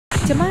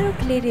ကျ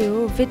မတို့ကလေးတွေ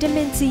ကိုဗီတာမ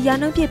င် C ရာ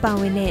နှုန်းပြ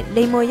ည့်ပါဝင်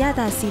တဲ့လိမ္မော်ရ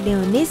တာစီလင်း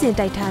ကိုနေ့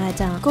စဉ်တိုက်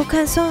ထားတာကြောင့်ကိုခ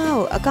န့်စွမ်း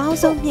အားကိုအကော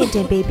င်းဆုံးမြင့်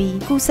တင်ပေးပြီး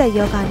ကူးစက်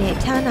ရောဂါနဲ့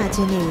ဖျားနာခြ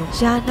င်းတွေ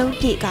ကိုရာနှု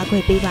န်းပြည့်ကာကွ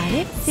ယ်ပေးပါတ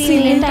ယ်။စီ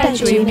လင်း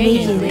တိုက်ကျွေး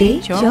မေးရင်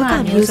တွေရောဂါ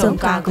မျိုးစုံ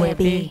ကာကွယ်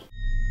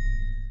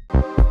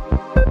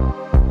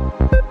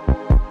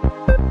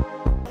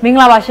ပေးမင်္ဂ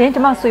လာပါရှင်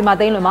ကျွန်မဆွေမ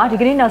သိ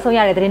န်းလွန်ပါဒီကနေ့နောက်ဆုံး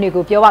ရတဲ့သတင်းတွေ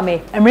ကိုပြောပါမယ်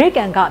အမေရိက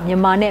န်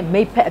ကမြန်မာနဲ့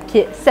မိတ်ဖက်အဖြ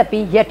စ်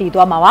ဆက်ပြီးရပ်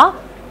တည်သွားမှာ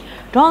ပါ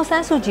ဒေါ်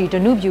ဆန်းစုကြည်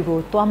ဒနုပြူ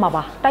ကိုသွားမှာ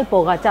ပါ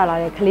တိုက်ပေါ်က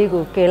ကြာလာတဲ့ကလေး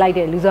ကိုကယ်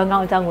လိုက်တဲ့လူစွမ်းကော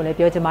င်းအကြောင်းကိုလည်း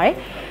ပြောချင်ပါ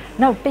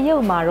တယ်နောက်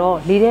တရုတ်မှာတော့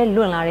လေထဲ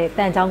လွင့်လာတဲ့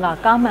တန်ချောင်း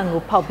ကကားမှန်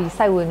ကိုဖောက်ပြီး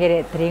စိုက်ဝင်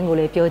ခဲ့တဲ့သတင်းကို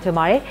လည်းပြောချင်ပါ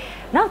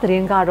တယ်နောက်သတ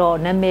င်းကတော့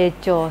နာ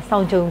မည်ကျော်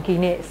စောင်းဂျုံကီ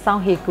နဲ့စော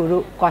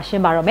င်းဟေကူတို့ကွာရှ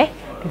င်းပါတော့မယ်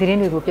ဒီသတ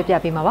င်းတွေ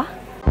ကိုပြပြပေး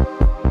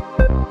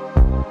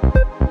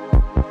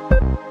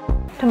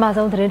မှာပါထ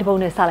မဆုံးသတင်း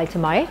တစ်ပုဒ်နဲ့စလိုက်ချင်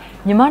ပါ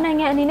တယ်မြန်မာနိုင်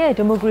ငံအနေနဲ့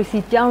ဒီမိုကရေစီ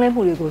ပြော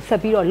င်းလဲမှုတွေကို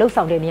ဆက်ပြီးတော့လှုပ်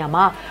ဆောင်တဲ့နေရာ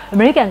မှာအ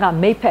မေရိကန်က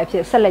မိတ်ဖက်အဖြ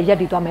စ်ဆက်လက်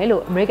ရပ်တည်သွား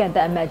မယ်လို့အမေရိကန်တ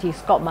ပ်အမတ်ကြီး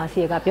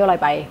စကော့မာစီယာကပြော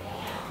လိုက်ပါတယ်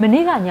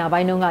မနေ့ကည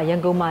ပိုင်းတုန်းက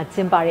ရန်ကုန်မှာကျ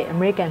င်းပတဲ့အ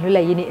မေရိကန်လွတ်လ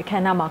ပ်ရေးနေ့အခ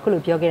မ်းအနားမှာခု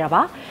လိုပြောခဲ့တာ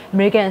ပါ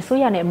အမေရိကန်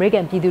အစိုးရနဲ့အမေရိ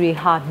ကန်ပြည်သူတွေ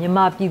ဟာမြန်မာ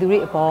ပြည်သူ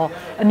တွေအပေါ်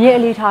အမြဲ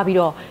အလေး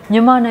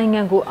ထားပြီးတော့မြန်မာနိုင်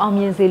ငံကိုအောင်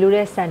မြင်စေ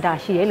လိုတဲ့စံတာ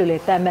ရှိတယ်လို့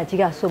လည်းတပ်အ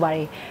မတ်ကြီးက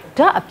ဆိုပါတယ်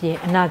ဒါ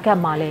အပြင်အနာ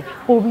ဂတ်မှာလည်း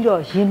ပို့ပြီးတော့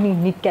ရင်းနှီး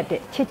နိကတ်တဲ့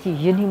ချစ်ကြည်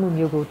ရင်းနှီး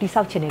မှုမျိုး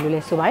ကိုတိစောက်ချင်တယ်လို့လ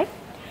ည်းဆိုပါ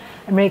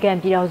တယ်အမေရိ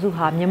ကန်ပြည်ထောင်စုဟာ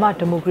မြန်မာ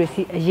ဒီမိုကရေ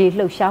စီအရေး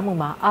လှုပ်ရှားမှု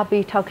မှာအား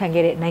ပေးထောက်ခံ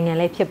ခဲ့တဲ့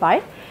နိုင်ငံလည်းဖြစ်ပါတ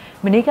ယ်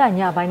။မနေ့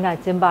ကညပိုင်း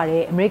ကကျင်း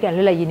ပတဲ့အမေရိကန်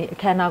လွတ်လပ်ရေးနေ့အ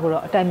ခမ်းအနား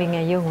ကိုတော့အတိုင်ပင်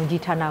ခံရုံး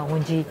ဝန်ကြီးဌာန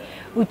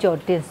ဝန်ကြီးဦးကျော်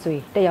တင့်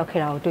ဆွေတက်ရောက်ခဲ့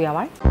တာကိုတွေ့ရပါ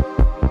တယ်။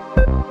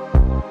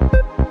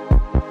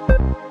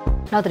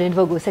နောက်သတင်း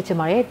တစ်ပုဒ်ကို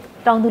ဆက်ချင်ပါတယ်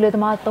။တောင်သူလယ်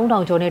သမား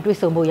3000ကျော်နဲ့တွေ့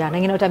ဆုံဖို့ရ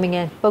နိုင်ငံတော်တိုင်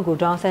ပင်ခံပုဂ္ဂိုလ်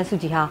ဒေါအောင်ဆန်းစု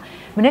ကြည်ဟာ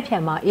မနေ့ဖြ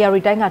န်မှာ AR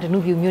တိုင်းကဒနု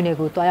ပြူမြို့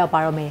နယ်ကိုတွား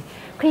ရောက်ပါတော့မယ်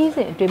။ခရီး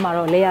စဉ်အတွင်းမှာ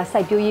တော့လေယာ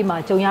စိုက်ပျိုးရေးမှာ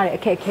ကြုံရတဲ့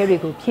အခက်အခဲတွေ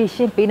ကိုဖြေရှ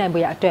င်းပေး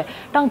နိုင်ဖို့ရ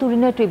အတွက်တောင်သူ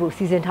တွေနဲ့တွေ့ဖို့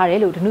စီစဉ်ထား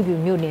တယ်လို့ဒနု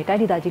ပြူမြို့နယ်တို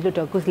င်းဒေသကြီး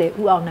လွှတ်တော်ကိုယ်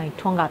စားလှယ်ဦးအောင်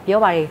နိုင်ထွန်း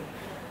ကပြောပါတယ်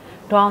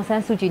။ဒေါအောင်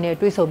ဆန်းစုကြည်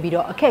နဲ့တွေ့ဆုံပြီး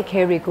တော့အခက်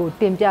အခဲတွေ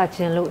ကိုတင်ပြခြ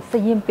င်းလို့စ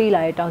ည်ရင်း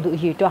ပေးလာတဲ့တောင်သူအ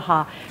ရေးအတွက်ဟာ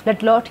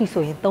လက်တလောအထိ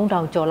ဆိုရင်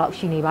3000ကျော်လောက်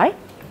ရှိနေပါတယ်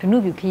။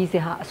ဒနုပြူခရီး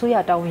စဉ်ဟာအစိုး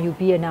ရတာဝန်ယူ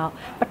ပြီးတဲ့နောက်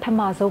ပထ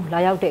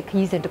မဆုံးလာရောက်တဲ့ခ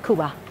ရီးစဉ်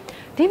တစ်ခုပါ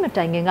။ဒီ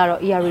မတိုင်ခင်ကတော့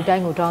AR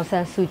တိုင်းကိုဒေါအောင်ဆ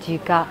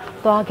န်းစုကြည်က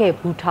သွား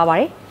ခဲ့ဘူးထားပါတ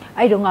ယ်။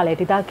အဲ့တုန်းကလ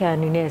ည်းဒေသခံ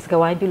တွေနဲ့စကား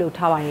ဝိုင်း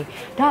ပြုလုပ်ထားပါတယ်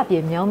။ဒါ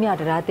အပြင်မြောင်းမြ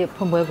တရား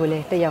တစ်ဖွင့်ပွဲကို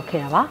လည်းတက်ရောက်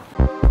ခဲ့တာပါ။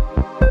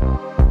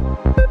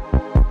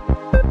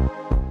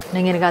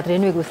နိုင်ငံတကာသတ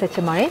င်းတွေကိုဆက်ချ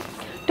င်ပါတယ်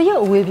။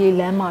တရုတ်အ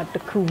ဝေးပြေးလမ်းမ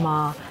တစ်ခုမှာ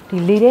ဒီ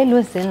လေထဲလွ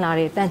င့်စင်လာ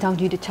တဲ့တန်ချော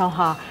င်းကြီးတစ်ချော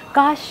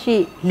င်းဟာကား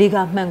ရှိလေက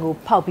မှန်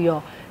ကိုဖောက်ပြီး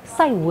တော့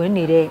စိုက်ဝ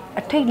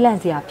င်းနေတဲ့အထိတ်လ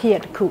န့်စရာဖြစ်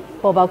ရတစ်ခု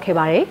ပေါ်ပေါက်ခဲ့ပါ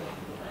တယ်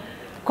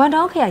။ကွမ်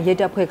တောင်းခရိုင်ရဲ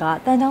တပ်ဖွဲ့က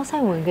တန်ချောင်း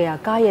ဆိုင်ဝင်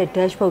ခဲ့ရာကားရဲ့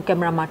dashboard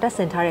ကင်မရာမှာတပ်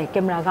ဆင်ထားတဲ့က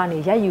င်မရာကနေ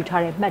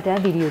ရိုက်ယူထားတဲ့မှတ်တ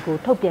မ်းဗီဒီယို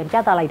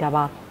ကိုထုတ်ပြန်ပြသ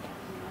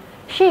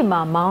လိုက်တာပါရှေ့မှာ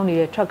မောင်းနေ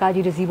တဲ့ထရပ်ကား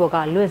ကြီးတစ်စီးပေါ်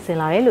ကလွင့်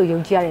စင်လာတယ်လို့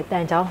ယုံကြည်ရတဲ့တ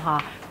န်ချော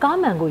င်းဟာကား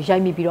မှန်ကိုရို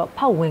က်မိပြီးတော့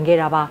ဖောက်ဝင်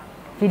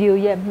ခဲ့တာပါဗီဒီယို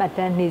ရဲ့မှတ်တ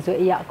မ်းနေဆွဲ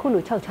အရ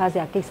အခုလိုခြောက်ခြား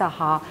စရာကိစ္စ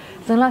ဟာ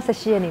ဇွန်လ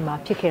18ရက်နေ့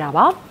မှာဖြစ်ခဲ့တာ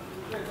ပါ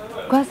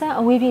ကွမ်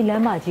ဆန်အဝေးပြေးလ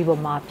မ်းမကြီး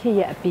ပေါ်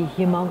မှာဖြစ်ရအပြီးရ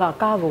င်မောင်း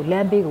ကကားကိုလ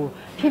မ်းဘေး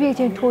ကိုဖြည်းဖြ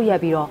ည်းချင်းထိုး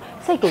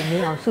ရက်ပြီးတော့စိတ်ကို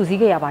ငြိမ်အောင်စူးစီး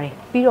ခဲ့ရပါ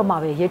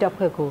တယ်ပြီးတော့မှပဲရဲတပ်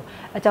ဖွဲ့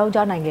ကိုအကြော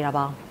င်းကြားနိုင်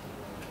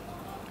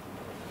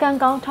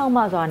ခဲ့တာပါကံကောင်းထောက်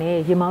မစွာ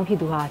နဲ့ရေမော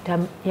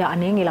င်းဖြစ်သူဟာဓာတ်ရ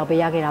အနှင်းငယ်လောက်ပဲ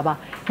ရခဲ့တာပါ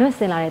လွင့်စ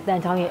င်လာတဲ့တန်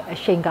ချောင်းရဲ့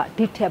အရှိန်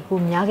ကဒီထက်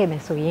ပိုများခဲ့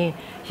မယ်ဆို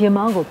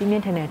ရင်ရေမောင်းကိုပြ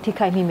င်းပြင်းထန်ထန်ထိ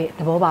ခိုက်မိမဲ့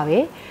သဘောပါပဲ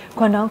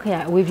ခွန်တောင်းခရို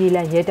င်အဝေးပြေး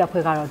လမ်းရဲ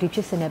တပ်ဖွဲ့ကတော့ဒီဖြ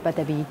စ်စဉ်နဲ့ပတ်သ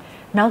က်ပြီး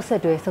နောက်ဆ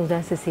က်တွဲစုံ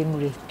စမ်းစစ်ဆေး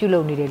မှုတွေ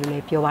ပြုလုပ်နေတယ်လို့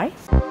လည်းပြောပါ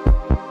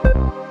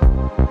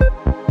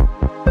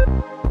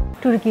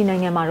တယ်တူရကီ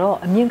နိုင်ငံမှာတော့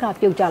အမြင့်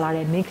ကပြုတ်ကျလာ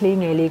တဲ့မင်းက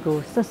လေးငယ်လေးကို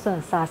စွ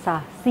န့်စွန့်ဆာဆာ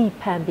စီ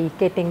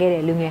ဖန်ပြီးကဲတင်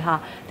ခဲ့တဲ့လူ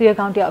ငယ်ဟာသူရဲ့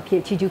ကောင်းတယောက်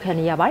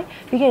အဖြစ်ချီးကျူးခံနေရပါတယ်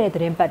။ပြီးခဲ့တဲ့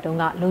သတင်းပတ်တု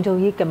န်းက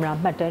လုံခြုံရေးကင်မရာ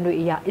မှတ်တမ်း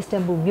တွေအရအစ္စတ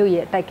န်ဘူ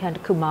မြို့ရဲ့တိုက်ခန်းတ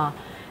စ်ခု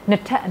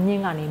မှာနှစ်ထပ်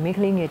အမြင့်ကနေမင်းက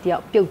လေးငယ်တယော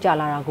က်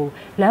ပြုတ်ကျလာတာကို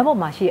လမ်းပေါ်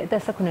မှာရှိတဲ့အ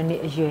သက်18နှ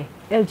စ်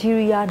အရွယ်အယ်ဂျီး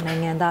ရီးယား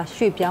နိုင်ငံသား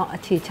ရွှေ့ပြောင်း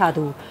အခြေချ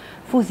သူ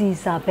ဖူစီ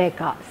ဇာ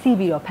ဘက်က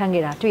စီးပြီးတော့ဖ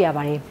မ်းခဲ့တာတွေ့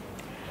ရပါတယ်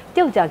။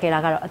ပြုတ်ကျခဲ့တာ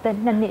ကတော့အသက်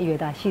2နှစ်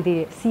အရွယ်သားရှိသေး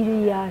တဲ့စီး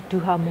ရီးယားဒူ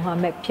ဟာ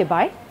မိုဟာမက်ဖြစ်ပါ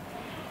တယ်။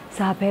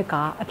ဇာဘက်က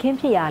အခ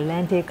င်းဖြစ်ရာလ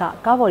မ်းတဲက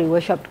ကားဘော်ဒီဝ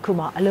က်ရှော့တစ်ခု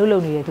မှာအလုပ်လု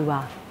ပ်နေ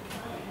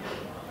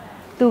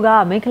တဲ့သူပါသူက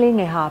မိန်းက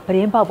လေးငယ်ဟာပရ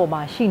င်းပေါက်ပေါ်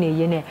မှာရှိနေ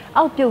ရင်း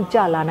နဲ့အောက်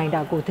ပြုတ်ကျလာနိုင်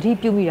တာကိုသတိ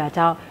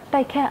ပြုမိတာကြောင့်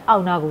တိုက်ခတ်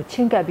အောက်နာကိုချ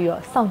င်းကပ်ပြီးတော့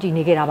စောင့်ကြ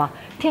ည့်နေခဲ့တာပါ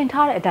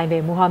ထင်ထားတဲ့အတိုင်းပဲ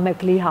မိုဟာမက်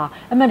ကလေးဟာ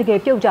အမှန်တ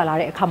ကယ်ပြုတ်ကျလာ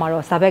တဲ့အခါ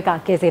မှာတော့ဇာဘက်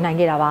ကကယ်ဆယ်နိုင်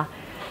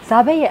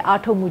ခဲ့တာပါဇာဘက်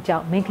ရဲ့အားထုတ်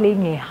မှုကြောင့်မိန်းက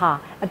လေးငယ်ဟာ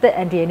အသက်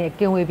အန္တရာယ်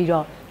နဲ့ကင်းဝေးပြီး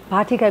တော့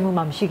ဘာထိခိုက်မှုမှ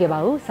မရှိ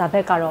ခဲ့ပါဘူးဇာ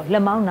ဘက်ကတော့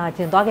လက်မော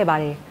င်းနာကျင်သွားခဲ့ပါ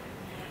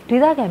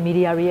တယ်ဒေသခံမီ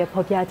ဒီယာတွေရဲ့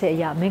ဖော်ပြချက်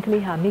အရမင်း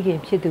ကလေးဟာမိ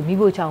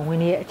ခင်ဖြစ်သူမိဖို့ချောင်ဝင်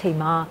နေတဲ့အ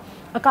ချိန်မှာ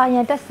အကာရ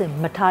န်တက်ဆင်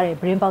မထား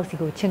တဲ့ဘရင်ပေါက်စီ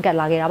ကိုချင်း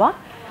ကပ်လာခဲ့တာပါ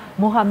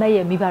မိုဟာမက်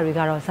ရဲ့မိဘတွေက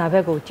တော့ဇာ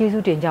ဘက်ကိုကျေး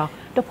ဇူးတင်ကြော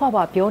င်းတ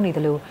ဖွာဖွာပြောနေ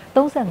တယ်လို့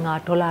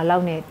$35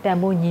လောက်နဲ့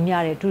တန်ဖိုးညီမျှ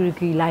တဲ့တူရ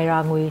ကီ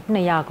လိုင်ရာငွေ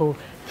200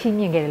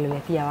ကိုချီးမြှင့်ခဲ့တယ်လို့လ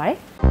ည်းသိရပါ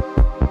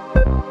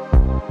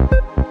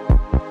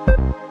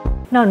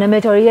တယ်နောက်နာ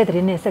မည်ကျော်ရဲ့သ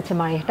တင်းနဲ့ဆက်ချင်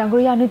ပါတယ်တောင်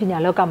ကိုရီးယားနည်းပညာ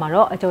လောက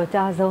မှာတော့အ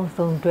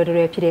ကျော်ကြားဆုံးစုံ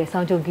တွဲဖြစ်တဲ့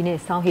ဆောင်းဂျုံကီ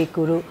နဲ့ဆော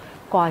င်းဟေကူတို့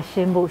ကွာရှ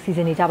င်းဖို့စီစ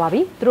ဉ်နေကြပါ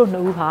ပြီသူတို့နှ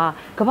စ်ဦးဟာ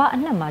ကမ္ဘာအ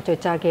နှံ့မှာကြော်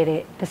ကြားခဲ့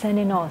တဲ့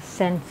Descendant of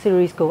Sun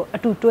series ကိုအ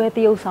တူတွဲသ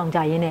ရုပ်ဆောင်ကြ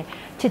ရင်းနဲ့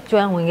ချစ်ကျွ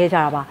မ်းဝင်ခဲ့ကြ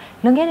တာပါ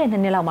လွန်ခဲ့တဲ့2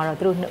နှစ်လောက်မှာတော့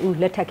သူတို့နှစ်ဦး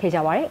လက်ထပ်ခဲ့ကြ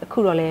ပါတယ်အခု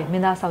တော့လေမ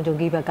င်းသားဆောင်ကြုံ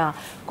ကြီးဘက်က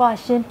ကွာ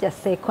ရှင်းပြတ်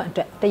ဆဲခွင့်အ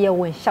တွက်တရား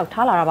ဝင်လျှောက်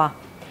ထားလာတာပါ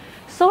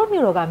ဆိုး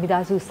မြို့တော်ကမိ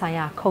သားစုဆိုင်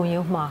ရာခုံ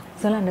ရုံးမှာ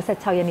ဇွန်လ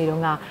26ရက်နေ့တု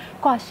န်းက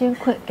ကွာရှင်း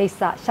ခွင့်ကိစ္စ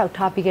လျှောက်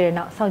ထားပြီးခဲ့တဲ့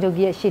နောက်ဆောင်ကြုံ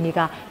ကြီးရဲ့ရှေ့နေက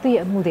သူ့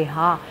ရဲ့အမှုတွေ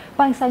ဟာ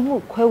ပိုင်ဆိုင်မှု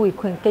ခွဲဝေ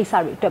ခွင့်ကိစ္စ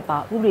တွေအတွက်ပါ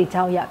ဥပဒေ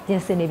ကြောင်းအရပြ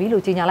င်ဆင်နေပြီ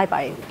လို့ကြေညာလိုက်ပါ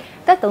တယ်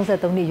တက်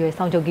33နှစ်အရွယ်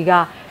ဆောင်ကြုံကြီးက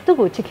သူ့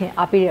ကိုချစ်ခင်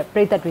အားပေးတဲ့ပ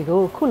ရိသတ်တွေ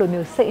ကိုခုလို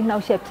မျိုးစိတ်အနှော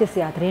က်အယှက်ဖြစ်စ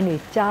ရာသတင်းတွေ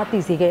ကြားသိ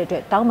စေခဲ့တဲ့အတွ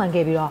က်တောင်းပန်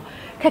ခဲ့ပြီးတော့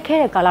ခက်ခဲ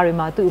တဲ့ကာလတွေ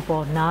မှာသူ့အ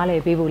ပေါ်နားလ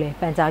ည်ပေးဖို့လည်း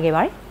ပန်ကြားခဲ့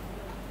ပါတယ်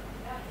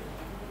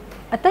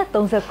အသက်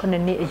38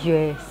နှစ်အရွ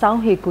ယ်စော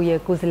င်းဟေကူရဲ့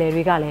ကိုယ်စားလှယ်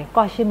တွေကလည်း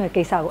ကွာရှင်းမဲ့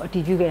ကိစ္စကိုအတ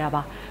ည်ပြုခဲ့တာ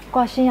ပါ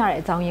ကွာရှင်းရတဲ့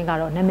အကြောင်းရင်းက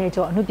တော့နာမည်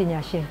ကျော်အမှုပညာ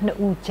ရှင်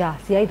2ဦးကြား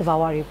ဇယိုက်တဘာ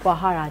ဝတွေကွာ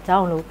ဟတာကြော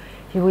င့်လို့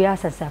ရေဝရ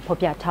ဆန်ဆန်ဖော်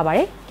ပြထားပါတ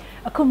ယ်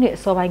အခုနှစ်အ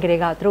စောပိုင်းက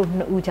လေးကသူတို့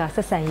2ဦးကြားဆ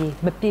က်ဆံရေး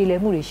မပြေလည်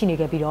မှုတွေရှိနေ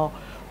ခဲ့ပြီးတော့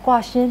ကွာ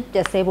ရှင်းပြ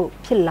တ်ဆဲဖို့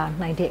ဖြစ်လာ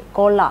နိုင်တဲ့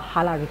ကောလာဟာ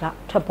လာတွေက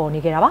ထွက်ပေါ်နေ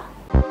ကြတာပါ